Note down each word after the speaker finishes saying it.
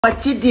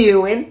What you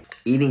doing?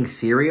 Eating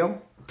cereal?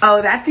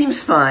 Oh, that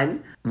seems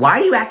fun. Why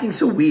are you acting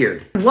so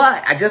weird?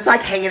 What? I just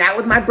like hanging out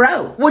with my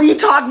bro. What are you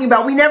talking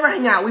about? We never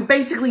hang out. We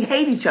basically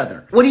hate each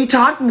other. What are you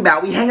talking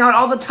about? We hang out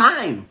all the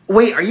time.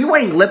 Wait, are you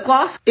wearing lip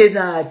gloss? Is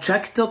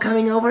Chuck still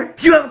coming over?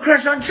 You have a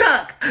crush on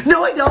Chuck?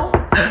 No, I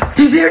don't.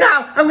 He's here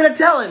now. I'm gonna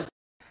tell him.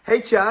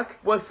 Hey, Chuck.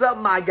 What's up,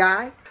 my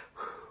guy?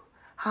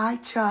 Hi,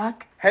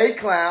 Chuck. Hey,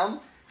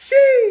 clown.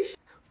 Sheesh.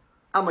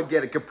 I'm gonna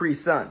get a Capri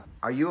Sun.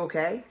 Are you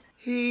okay?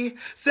 He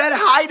said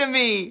hi to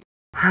me.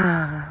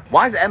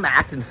 Why is Emma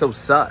acting so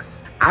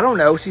sus? I don't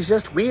know, she's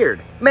just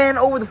weird. Man,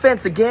 over the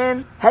fence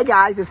again. Hey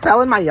guys, this fell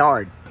in my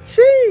yard.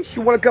 Sheesh,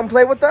 you wanna come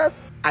play with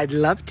us? I'd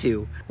love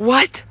to.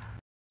 What?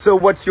 So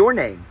what's your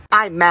name?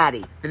 I'm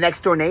Maddie, the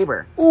next door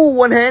neighbor. Ooh,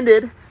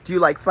 one-handed. Do you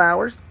like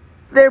flowers?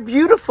 They're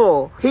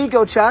beautiful. Here you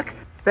go, Chuck.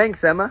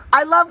 Thanks, Emma.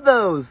 I love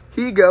those.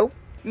 Here you go.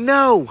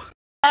 No.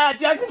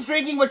 Jackson's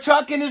drinking with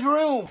Chuck in his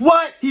room.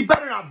 What? He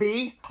better not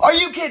be. Are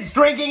you kids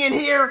drinking in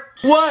here?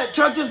 What?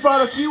 Chuck just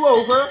brought a few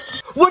over.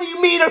 What do you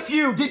mean a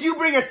few? Did you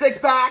bring a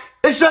 6-pack?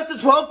 It's just a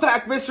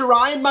 12-pack, Mr.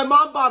 Ryan. My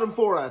mom bought them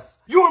for us.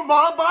 Your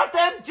mom bought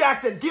them?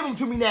 Jackson, give them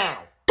to me now.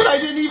 But I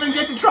didn't even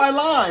get to try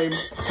lime.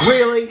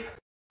 Really?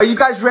 Are you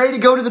guys ready to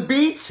go to the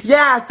beach?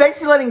 Yeah, thanks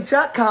for letting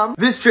Chuck come.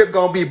 This trip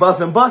gonna be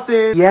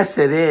bussin'. Yes,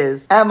 it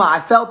is. Emma,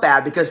 I felt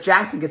bad because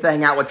Jackson gets to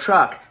hang out with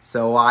Chuck,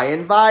 so I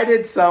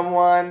invited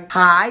someone.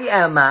 Hi,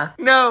 Emma.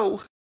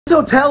 No. This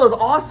hotel is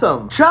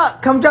awesome.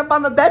 Chuck, come jump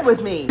on the bed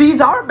with me. These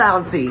are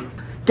bouncy.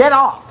 Get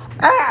off.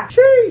 Ah,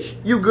 sheesh.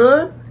 You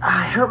good?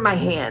 I hurt my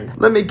hand.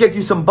 Let me get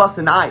you some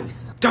bussin'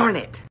 ice. Darn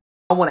it.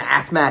 I want to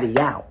ask Maddie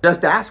out.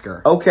 Just ask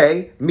her.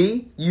 Okay,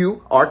 me,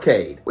 you,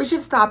 arcade. We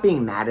should stop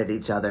being mad at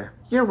each other.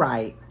 You're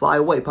right. Fly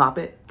away,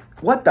 Poppet.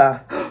 What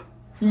the?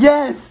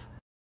 Yes!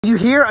 You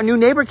hear? A new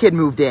neighbor kid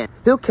moved in.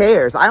 Who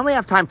cares? I only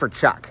have time for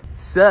Chuck.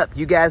 Sup,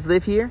 you guys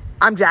live here?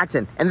 I'm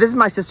Jackson, and this is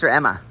my sister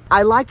Emma.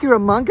 I like your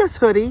Among Us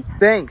hoodie.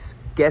 Thanks.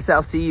 Guess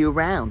I'll see you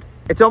around.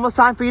 It's almost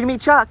time for you to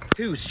meet Chuck.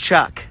 Who's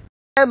Chuck?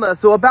 Emma,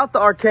 so about the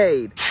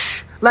arcade.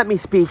 Shh, let me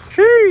speak.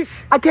 Sheesh.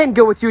 I can't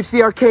go with you to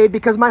the arcade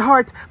because my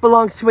heart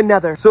belongs to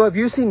another. So have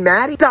you seen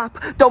Maddie? Stop,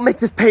 don't make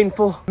this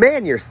painful.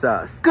 Man, you're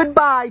sus.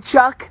 Goodbye,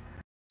 Chuck.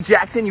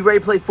 Jackson, you ready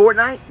to play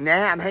Fortnite?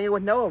 Nah, I'm hanging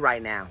with Noah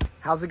right now.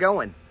 How's it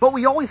going? But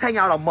we always hang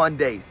out on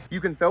Mondays. You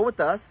can throw with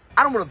us.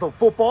 I don't want to throw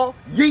football.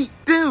 Yeet.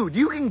 Dude,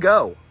 you can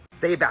go.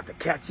 They about to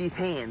catch these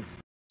hands.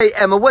 Hey,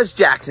 Emma, where's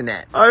Jackson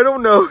at? I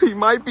don't know. He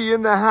might be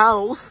in the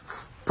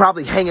house.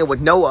 Probably hanging with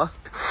Noah.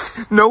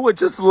 Noah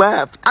just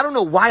left. I don't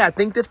know why I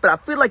think this, but I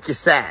feel like you're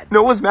sad.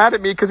 Noah's mad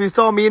at me because he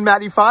saw me and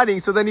Maddie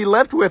fighting, so then he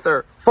left with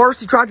her. First,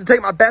 he tried to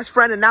take my best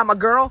friend and now my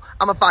girl.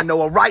 I'm gonna find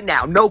Noah right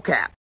now. No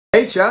cap.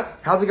 Hey, Chuck.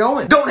 How's it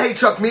going? Don't hate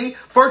Chuck me.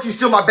 First, you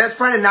steal my best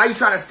friend, and now you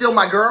trying to steal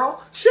my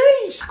girl?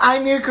 Sheesh.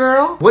 I'm your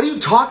girl. What are you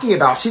talking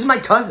about? She's my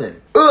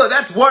cousin. Ugh,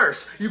 that's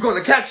worse. You're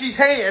gonna catch these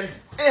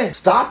hands.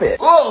 Stop it.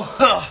 Oh,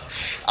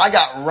 I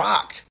got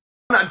rocked.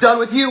 I'm not done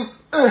with you.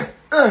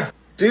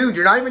 Dude,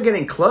 you're not even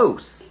getting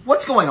close.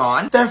 What's going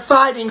on? They're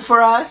fighting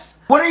for us.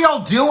 What are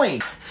y'all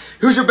doing?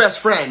 Who's your best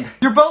friend?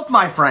 You're both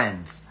my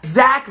friends.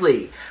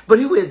 Exactly. But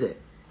who is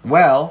it?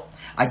 Well,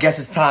 I guess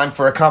it's time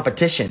for a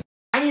competition.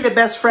 I need a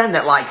best friend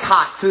that likes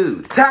hot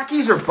food.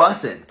 Takis or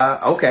bussin'?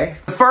 Okay.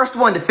 The first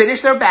one to finish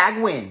their bag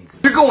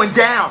wins. You're going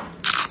down.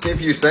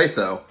 If you say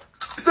so.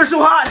 They're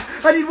so hot.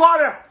 I need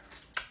water.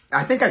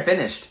 I think I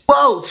finished.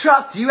 Whoa,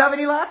 Chuck, do you have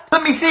any left?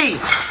 Let me see.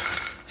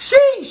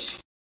 Sheesh.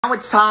 Now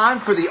it's time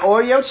for the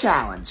Oreo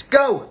challenge.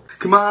 Go.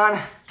 Come on.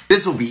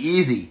 This will be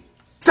easy.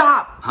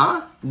 Stop.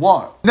 Huh?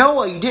 What?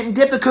 Noah, you didn't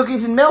dip the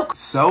cookies in milk.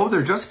 So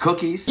they're just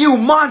cookies. You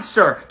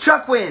monster.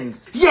 Chuck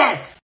wins.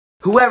 Yes.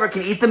 Whoever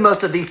can eat the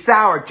most of these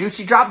sour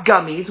Juicy Drop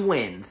gummies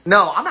wins.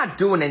 No, I'm not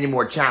doing any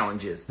more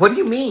challenges. What do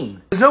you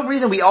mean? There's no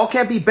reason we all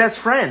can't be best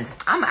friends.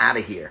 I'm out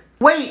of here.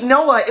 Wait,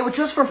 Noah, it was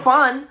just for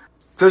fun.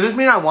 Does this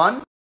mean I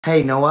won?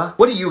 Hey, Noah,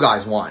 what do you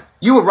guys want?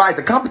 You were right,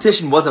 the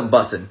competition wasn't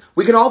bussin'.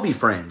 We can all be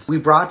friends. We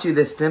brought you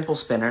this dimple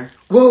spinner.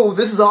 Whoa,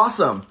 this is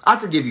awesome. I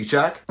forgive you,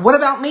 Chuck. What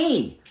about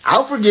me?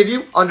 I'll forgive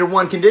you under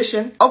one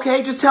condition.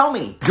 Okay, just tell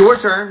me. Your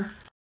turn.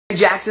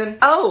 Jackson.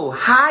 Oh,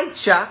 hi,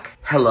 Chuck.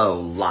 Hello,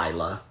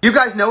 Lila. You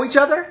guys know each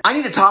other? I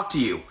need to talk to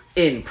you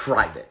in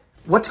private.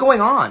 What's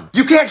going on?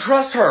 You can't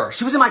trust her.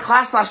 She was in my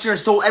class last year and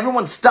stole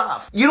everyone's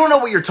stuff. You don't know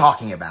what you're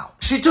talking about.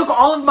 She took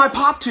all of my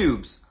pop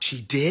tubes.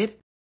 She did?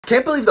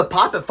 Can't believe the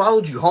Poppet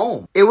followed you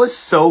home. It was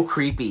so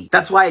creepy.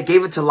 That's why I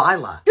gave it to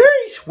Lila.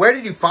 Yeesh, where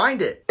did you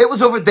find it? It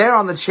was over there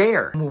on the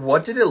chair.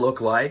 What did it look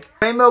like?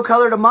 Rainbow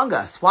colored Among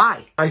Us.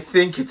 Why? I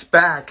think it's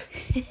back.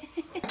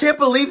 I can't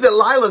believe that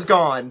Lila's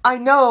gone. I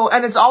know,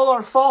 and it's all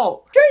our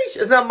fault. Sheesh,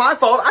 it's not my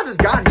fault. I just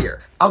got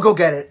here. I'll go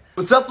get it.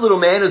 What's up, little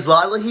man? Is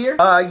Lila here?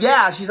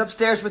 Yeah, she's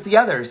upstairs with the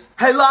others.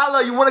 Hey,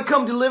 Lila, you want to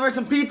come deliver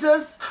some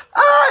pizzas?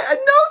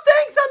 No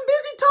thanks. I'm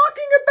busy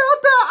talking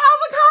about the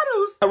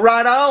avocados.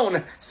 Right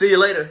on. See you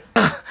later.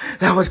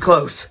 That was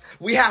close.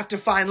 We have to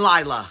find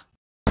Lila.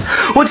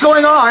 What's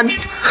going on?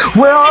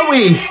 Where are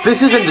we?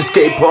 This isn't the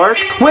skate park.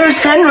 Where's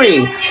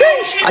Henry?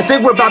 Sheesh. I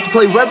think we're about to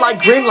play red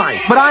light, green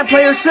light. But I'm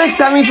player 6.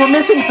 That means we're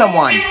missing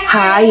someone.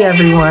 Hi,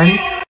 everyone.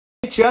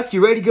 Chuck,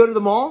 you ready to go to the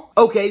mall?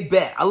 Okay,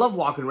 bet. I love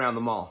walking around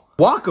the mall.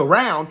 Walk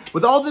around?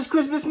 With all this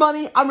Christmas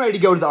money, I'm ready to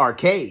go to the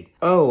arcade.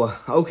 Oh,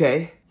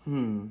 okay.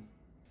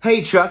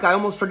 Hey, Chuck, I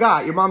almost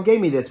forgot. Your mom gave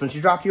me this when she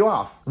dropped you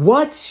off.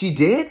 What? She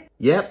did?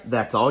 Yep,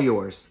 that's all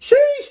yours.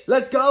 Sheesh,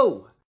 let's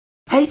go.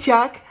 Hey,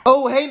 Chuck.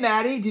 Oh, hey,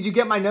 Maddie. Did you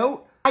get my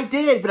note? I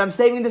did, but I'm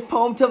saving this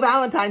poem till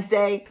Valentine's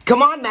Day.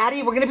 Come on,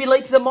 Maddie. We're gonna be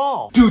late to the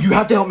mall. Dude, you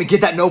have to help me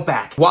get that note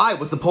back. Why?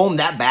 Was the poem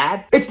that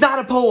bad? It's not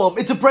a poem.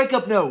 It's a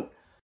breakup note.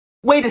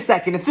 Wait a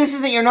second. If this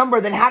isn't your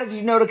number, then how did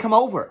you know to come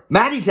over?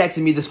 Maddie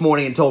texted me this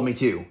morning and told me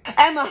to.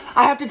 Emma,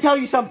 I have to tell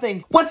you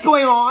something. What's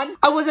going on?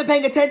 I wasn't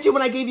paying attention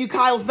when I gave you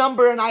Kyle's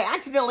number and I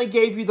accidentally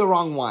gave you the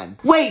wrong one.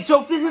 Wait,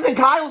 so if this isn't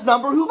Kyle's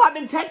number, who have I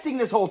been texting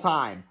this whole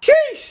time?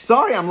 Sheesh.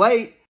 Sorry, I'm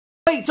late.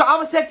 Wait, so I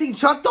was texting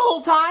Chuck the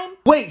whole time?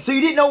 Wait, so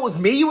you didn't know it was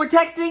me you were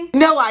texting?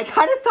 No, I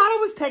kind of thought I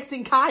was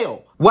texting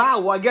Kyle.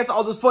 Wow, well, I guess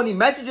all those funny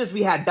messages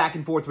we had back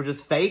and forth were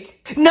just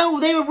fake. No,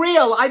 they were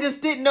real. I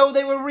just didn't know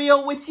they were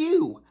real with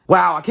you.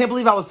 Wow, I can't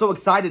believe I was so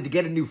excited to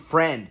get a new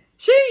friend.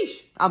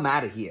 Sheesh, I'm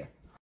out of here.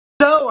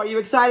 So, are you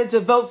excited to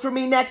vote for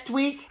me next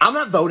week? I'm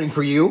not voting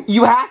for you.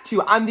 You have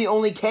to. I'm the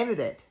only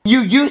candidate.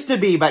 You used to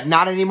be, but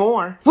not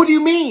anymore. What do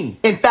you mean?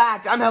 In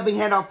fact, I'm helping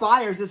hand out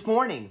flyers this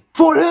morning.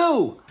 For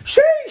who?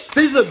 Sheesh.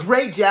 These look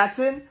great,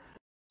 Jackson.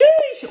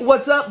 Sheesh.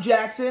 What's up,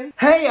 Jackson?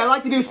 Hey, I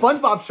like the new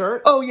SpongeBob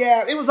shirt. Oh,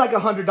 yeah, it was like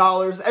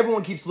 $100.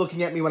 Everyone keeps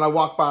looking at me when I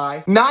walk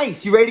by.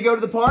 Nice. You ready to go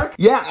to the park?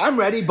 Yeah, I'm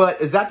ready,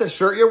 but is that the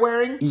shirt you're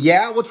wearing?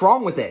 Yeah, what's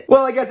wrong with it?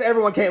 Well, I guess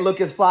everyone can't look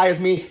as fly as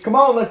me. Come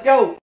on, let's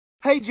go.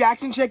 Hey,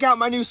 Jackson, check out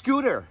my new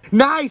scooter.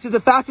 Nice. Is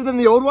it faster than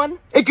the old one?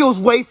 It goes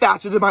way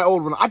faster than my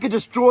old one. I could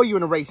destroy you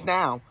in a race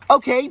now.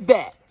 Okay,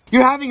 bet.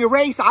 You're having a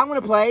race. I want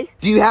to play.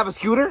 Do you have a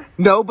scooter?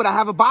 No, but I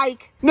have a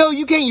bike. No,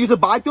 you can't use a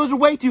bike. Those are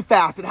way too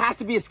fast. It has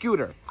to be a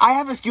scooter. I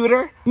have a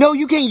scooter. No,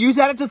 you can't use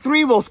that. It's a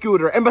 3-wheel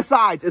scooter. And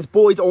besides, it's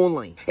boys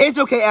only. It's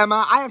okay,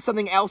 Emma. I have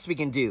something else we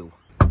can do.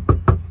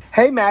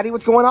 Hey, Maddie,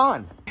 what's going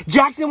on?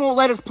 Jackson won't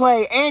let us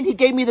play, and he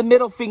gave me the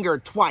middle finger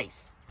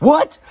twice.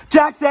 What?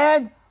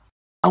 Jackson?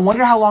 I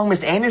wonder how long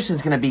Miss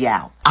Anderson's gonna be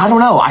out. I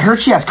don't know. I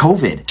heard she has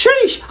COVID.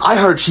 Sheesh. I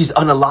heard she's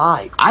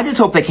unalive. I just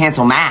hope they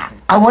cancel math.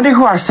 I wonder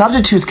who our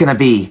substitute's gonna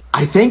be.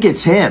 I think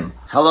it's him.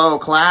 Hello,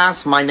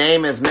 class. My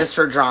name is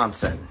Mr.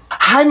 Johnson.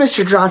 Hi,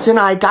 Mr. Johnson.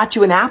 I got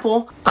you an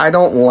apple. I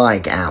don't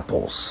like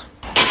apples.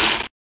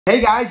 Hey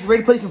guys, you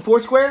ready to play some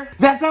Foursquare?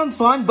 That sounds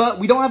fun, but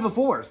we don't have a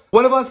fourth.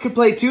 One of us could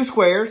play 2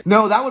 squares.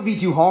 No, that would be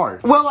too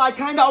hard. Well, I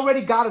kinda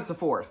already got us a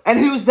fourth. And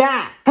who's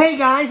that? Hey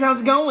guys, how's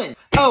it going?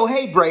 Oh,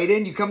 hey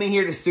Brayden, you coming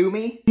here to sue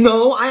me?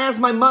 No, I asked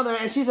my mother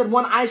and she said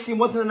one ice cream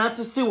wasn't enough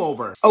to sue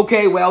over.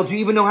 Okay, well, do you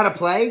even know how to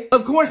play?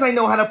 Of course I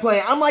know how to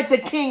play. I'm like the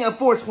king of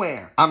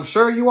Foursquare. I'm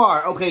sure you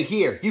are. Okay,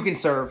 here, you can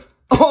serve.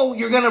 Oh,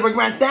 you're gonna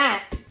regret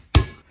that.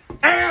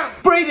 Ow!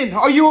 Brayden,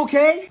 are you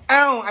okay?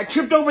 Ow, I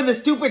tripped over the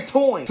stupid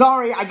toy.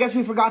 Sorry, I guess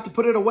we forgot to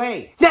put it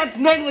away. That's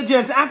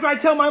negligence. After I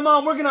tell my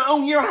mom, we're gonna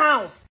own your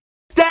house.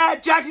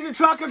 Dad, Jackson and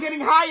Truck are getting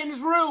high in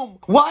his room.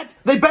 What?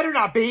 They better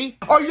not be.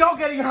 Are y'all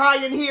getting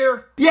high in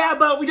here? Yeah,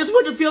 but we just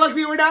wanted to feel like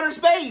we were in outer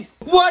space.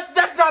 What?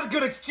 That's not a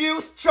good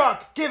excuse.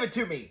 Chuck, give it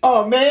to me.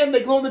 Oh man,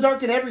 they glow in the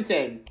dark and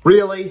everything.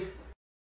 Really?